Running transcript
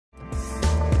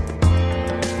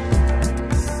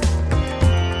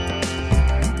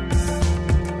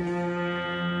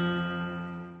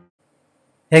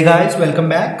Hey guys, welcome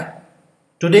back.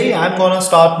 Today I'm gonna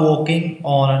start working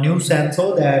on a new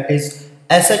sensor that is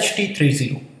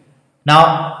SHT30.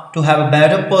 Now, to have a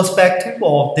better perspective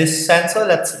of this sensor,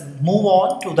 let's move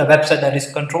on to the website that is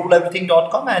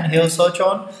controleverything.com and here search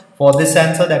on for this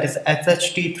sensor that is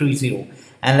SHT30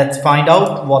 and let's find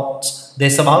out what's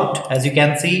this about. As you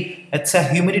can see, it's a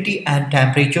humidity and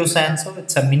temperature sensor.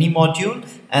 It's a mini module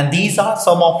and these are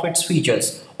some of its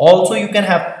features. Also, you can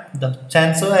have the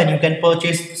sensor and you can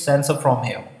purchase the sensor from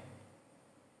here.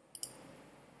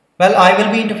 Well, I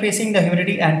will be interfacing the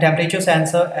humidity and temperature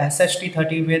sensor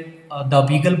SHT30 with the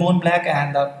BeagleBone Black,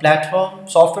 and the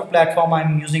software platform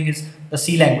I'm using is the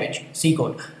C language, C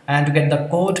code. And to get the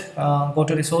code, go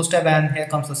to resource tab and here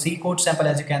comes the C code sample.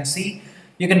 As you can see,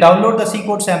 you can download the C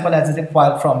code sample as a zip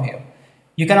file from here.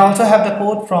 You can also have the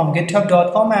code from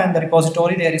github.com and the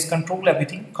repository there is Control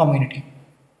Everything Community.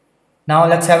 Now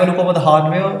let's have a look over the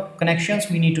hardware connections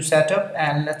we need to set up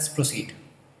and let's proceed.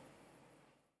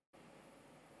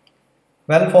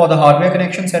 Well, for the hardware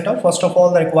connection setup, first of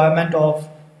all, the requirement of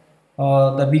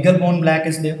the BeagleBone Black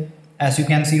is there, as you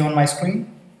can see on my screen.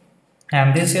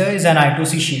 And this here is an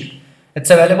I2C Shield. It's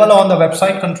available on the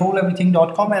website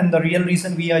controleverything.com, and the real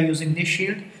reason we are using this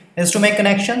shield is to make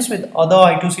connections with other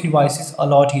I2C devices a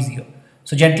lot easier.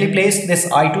 So gently place this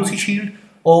I2C Shield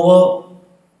over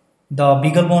the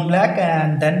BeagleBone Black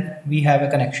and then we have a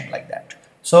connection like that.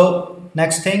 So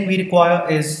next thing we require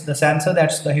is the sensor,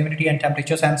 that's the humidity and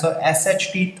temperature sensor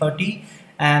SHT30,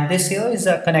 and this here is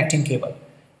a connecting cable.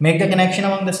 Make the connection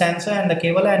among the sensor and the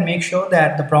cable and make sure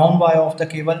that the brown wire of the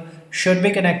cable should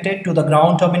be connected to the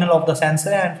ground terminal of the sensor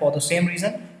and for the same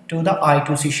reason to the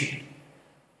I2C Shield.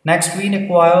 Next we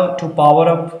require to power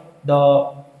up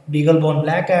the BeagleBone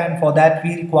Black, and for that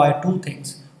we require two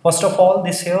things. First of all,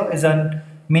 this here is a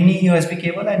mini USB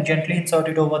cable and gently insert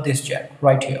it over this jack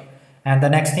right here. And the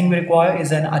next thing we require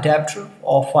is an adapter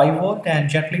of 5 volt and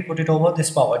gently put it over this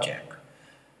power jack.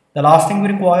 The last thing we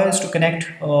require is to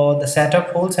connect the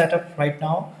whole setup right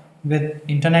now with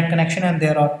internet connection, and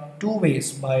there are two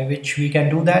ways by which we can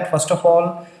do that. First of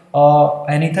all,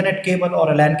 an Ethernet cable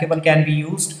or a LAN cable can be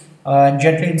used and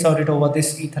gently insert it over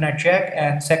this Ethernet jack,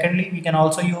 and secondly we can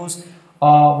also use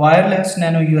a wireless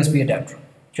nano USB adapter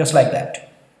just like that.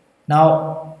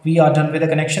 Now we are done with the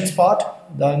connections part.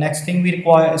 The next thing we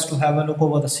require is to have a look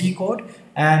over the C code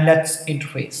and let's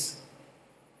interface.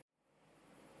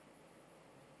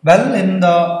 Well, in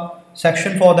the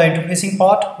section for the interfacing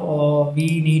part,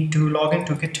 we need to log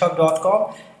into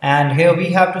github.com and here we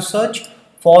have to search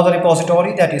for the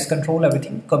repository that is Control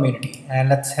Everything Community, and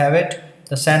let's have it,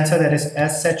 the sensor that is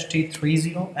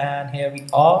SHT30, and here we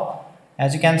are.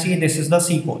 As you can see, this is the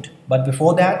C code, but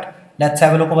before that let's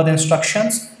have a look over the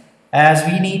instructions, as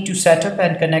we need to set up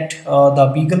and connect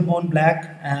the BeagleBone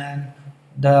Black, and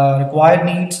the required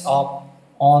needs are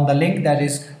on the link that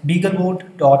is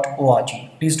beaglebone.org.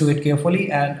 Please do it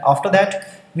carefully, and after that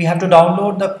we have to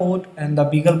download the code and the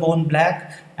BeagleBone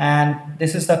Black, and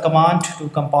this is the command to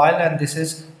compile and this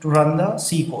is to run the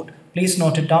C code. Please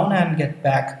note it down and get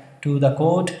back to the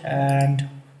code, and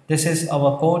this is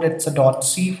our code. It's a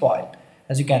 .c file,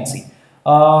 as you can see.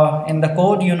 In the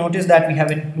code you notice that we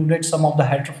have included some of the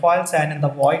header files, and in the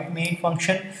void main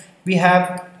function we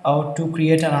have to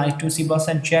create an I2C bus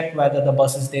and check whether the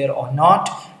bus is there or not,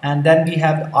 and then we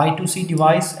have the I2C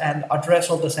device and the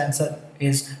address of the sensor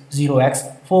is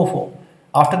 0x44.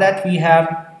 After that we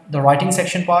have the writing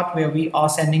section part where we are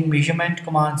sending measurement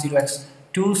command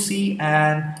 0x2c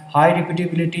and high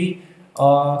repeatability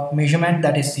measurement,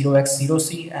 that is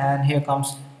 0x0c, and here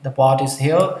comes the part is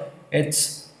here,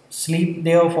 it's sleep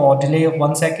there for a delay of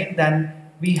 1 second. Then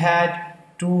we had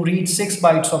to read 6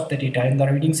 bytes of the data in the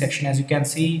reading section, as you can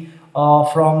see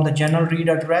from the general read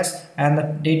address, and the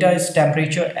data is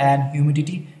temperature and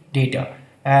humidity data,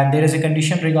 and there is a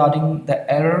condition regarding the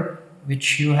error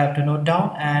which you have to note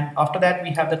down, and after that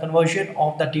we have the conversion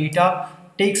of the data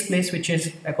takes place, which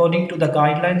is according to the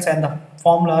guidelines and the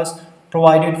formulas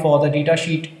provided for the data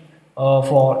sheet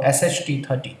for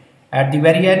SHT30. At the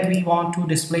very end we want to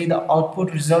display the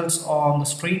output results on the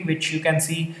screen, which you can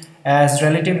see as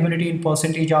relative humidity in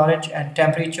percentage RH and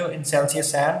temperature in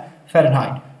Celsius and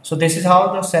Fahrenheit. So this is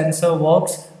how the sensor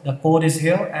works. The code is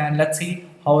here and let's see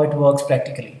how it works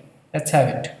practically. Let's have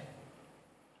it.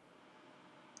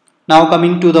 Now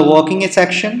coming to the working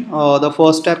section, the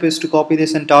first step is to copy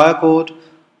this entire code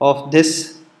of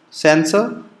this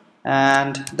sensor,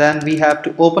 and then we have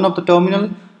to open up the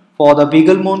terminal for the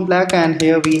BeagleBone Black, and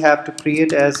here we have to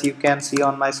create, as you can see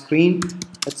on my screen,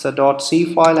 it's a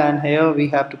 .c file, and here we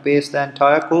have to paste the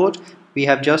entire code we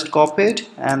have just copied,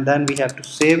 and then we have to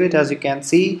save it. As you can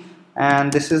see,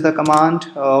 and this is the command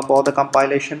for the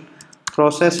compilation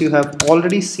process. You have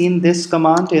already seen this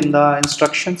command in the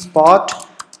instructions part,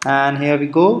 and here we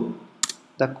go.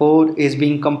 The code is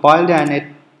being compiled and it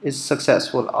is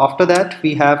successful. After that,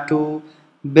 we have to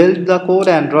build the code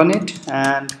and run it,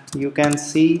 and you can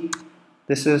see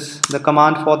this is the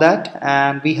command for that.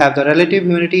 And we have the relative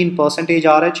humidity in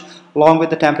 %RH along with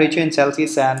the temperature in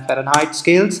Celsius and Fahrenheit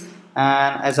scales.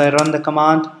 And as I run the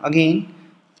command again,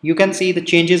 you can see the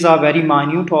changes are very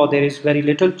minute, or there is very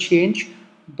little change,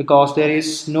 because there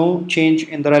is no change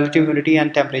in the relative humidity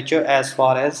and temperature as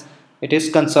far as it is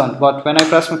concerned. But when I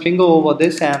press my finger over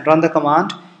this and run the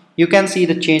command, you can see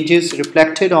the changes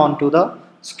reflected onto the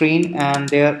screen, and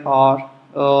there are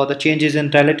the changes in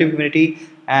relative humidity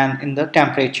and in the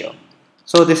temperature.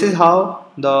 So this is how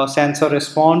the sensor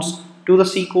responds to the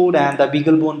C code and the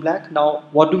BeagleBone Black. Now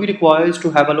what do we require is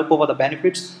to have a look over the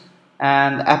benefits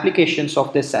and applications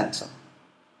of this sensor.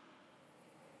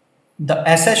 The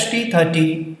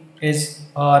SHT30 is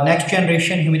a next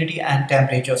generation humidity and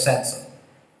temperature sensor.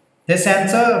 This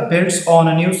sensor builds on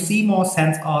a new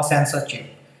CMOS sensor chip.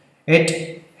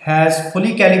 It has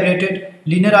fully calibrated,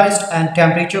 linearized and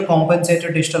temperature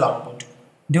compensated digital output.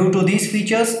 Due to these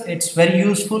features, it's very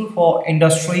useful for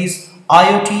industries,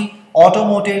 IoT,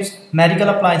 automotives, medical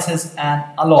appliances and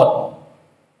a lot more.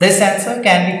 This sensor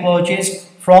can be purchased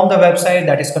from the website,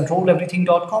 that is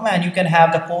controleverything.com, and you can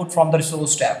have the code from the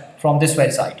resource tab from this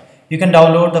website. You can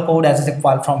download the code as a zip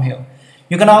file from here.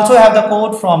 You can also have the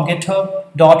code from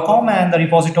github.com, and the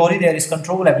repository there is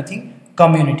Control Everything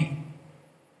Community.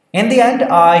 In the end,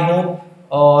 I hope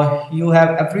you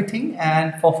have everything,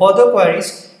 and for further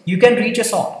queries you can reach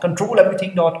us on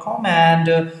controleverything.com,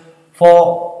 and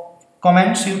for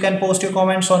comments you can post your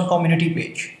comments on community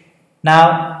page.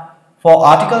 Now for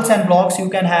articles and blogs, you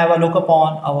can have a look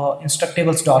upon our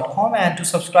instructables.com, and to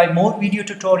subscribe more video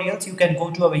tutorials you can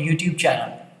go to our YouTube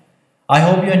channel. I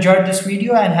hope you enjoyed this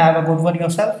video and have a good one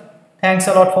yourself. Thanks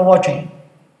a lot for watching.